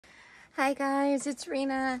Hi guys, it's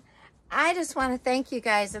Rena. I just want to thank you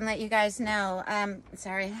guys and let you guys know,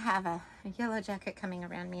 sorry, I have a yellow jacket coming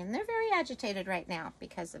around me and they're very agitated right now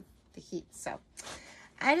because of the heat. So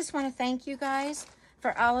I just want to thank you guys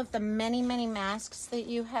for all of the many masks that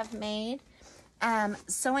you have made.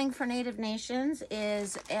 Sewing for Native Nations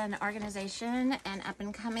is an organization, an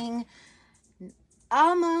up-and-coming,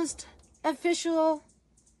 almost official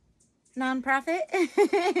nonprofit.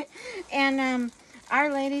 And our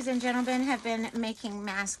ladies and gentlemen have been making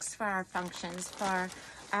masks for our functions, for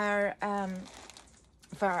our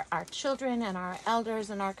children and our elders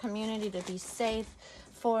and our community to be safe,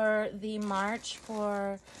 for the march,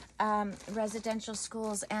 for residential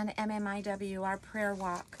schools and MMIW, our prayer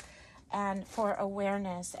walk, and for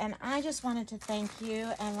awareness. And I just wanted to thank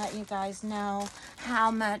you and let you guys know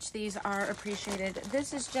how much these are appreciated.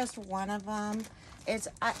 This is just one of them.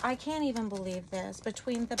 I can't even believe this.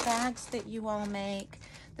 Between the bags that you all make,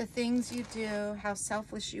 the things you do, how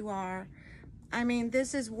selfless you are. I mean,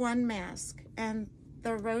 this is one mask, and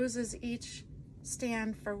the roses each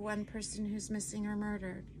stand for one person who's missing or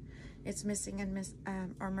murdered. It's missing and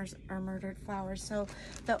or murdered flowers. So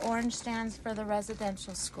the orange stands for the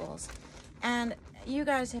residential schools. And you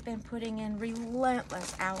guys have been putting in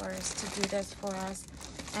relentless hours to do this for us.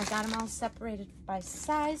 I've got them all separated by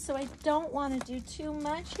size, so I don't want to do too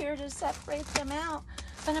much here to separate them out.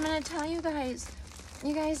 But I'm going to tell you guys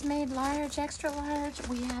made large, extra large.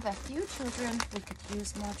 We have a few children. We could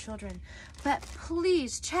use more children. But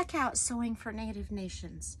please check out Sewing for Native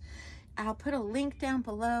Nations. I'll put a link down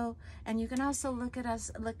below, and you can also look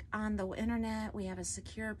on the internet. We have a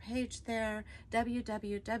secure page there,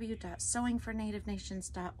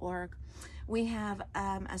 www.sewingfornativenations.org. We have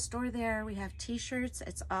a store there. We have t-shirts.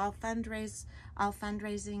 It's all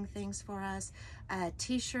fundraising things for us,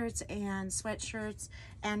 t-shirts and sweatshirts.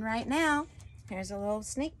 And right now, here's a little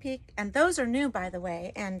sneak peek. And those are new, by the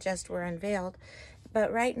way, and just were unveiled.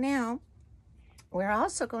 But right now, we're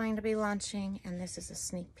also going to be launching, and this is a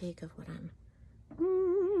sneak peek of what I'm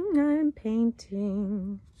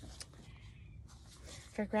painting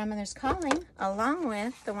for Grandmother's Calling, along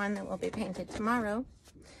with the one that will be painted tomorrow.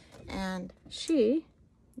 And she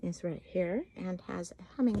is right here and has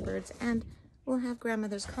hummingbirds, and we'll have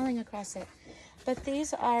Grandmother's Calling across it. But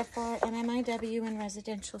these are for MMIW and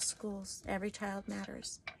residential schools. Every child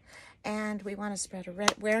matters. And we want to spread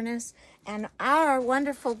awareness. And our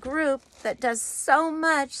wonderful group that does so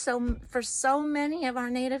much for so many of our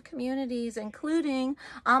Native communities, including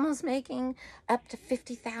almost making up to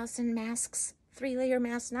 50,000 masks, 3-layer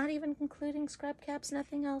masks, not even including scrub caps,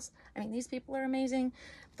 nothing else. I mean, these people are amazing.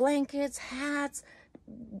 Blankets, hats,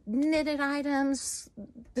 knitted items,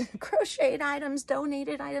 crocheted items,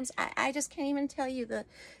 donated items. I just can't even tell you the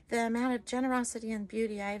amount of generosity and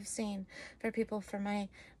beauty I've seen for people from my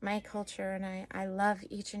culture, and I love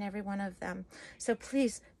each and every one of them. So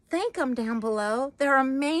please thank them down below. They're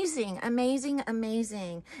amazing, amazing,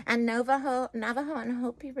 amazing. And Navajo and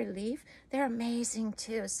Hopi Relief, they're amazing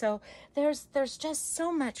too. So there's just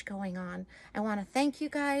so much going on. I want to thank you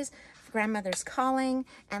guys. Grandmother's Calling,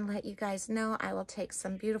 and let you guys know I will take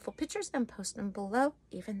some beautiful pictures and post them below,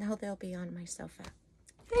 even though they'll be on my sofa.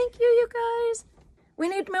 Thank you, you guys. We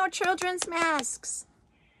need more children's masks.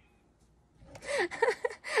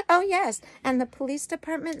 Oh yes, and the police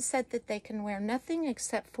department said that they can wear nothing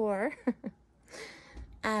except for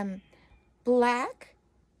black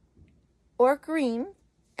or green,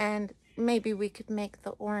 and maybe we could make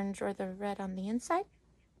the orange or the red on the inside.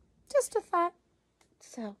 Just a thought.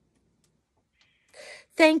 So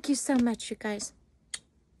thank you so much, you guys.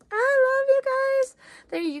 I love you guys.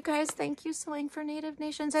 There, you guys. Thank you, Sewing for Native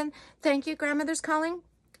Nations. And thank you, Grandmother's Calling.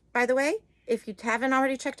 By the way, if you haven't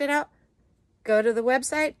already checked it out, go to the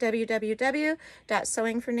website,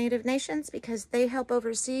 www.sewingfornativenations, because they help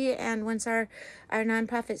oversee. And once our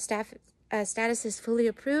nonprofit status is fully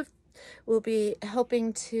approved, we'll be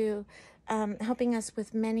helping us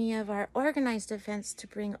with many of our organized events to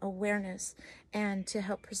bring awareness and to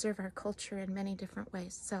help preserve our culture in many different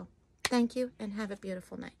ways. So thank you and have a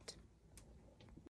beautiful night.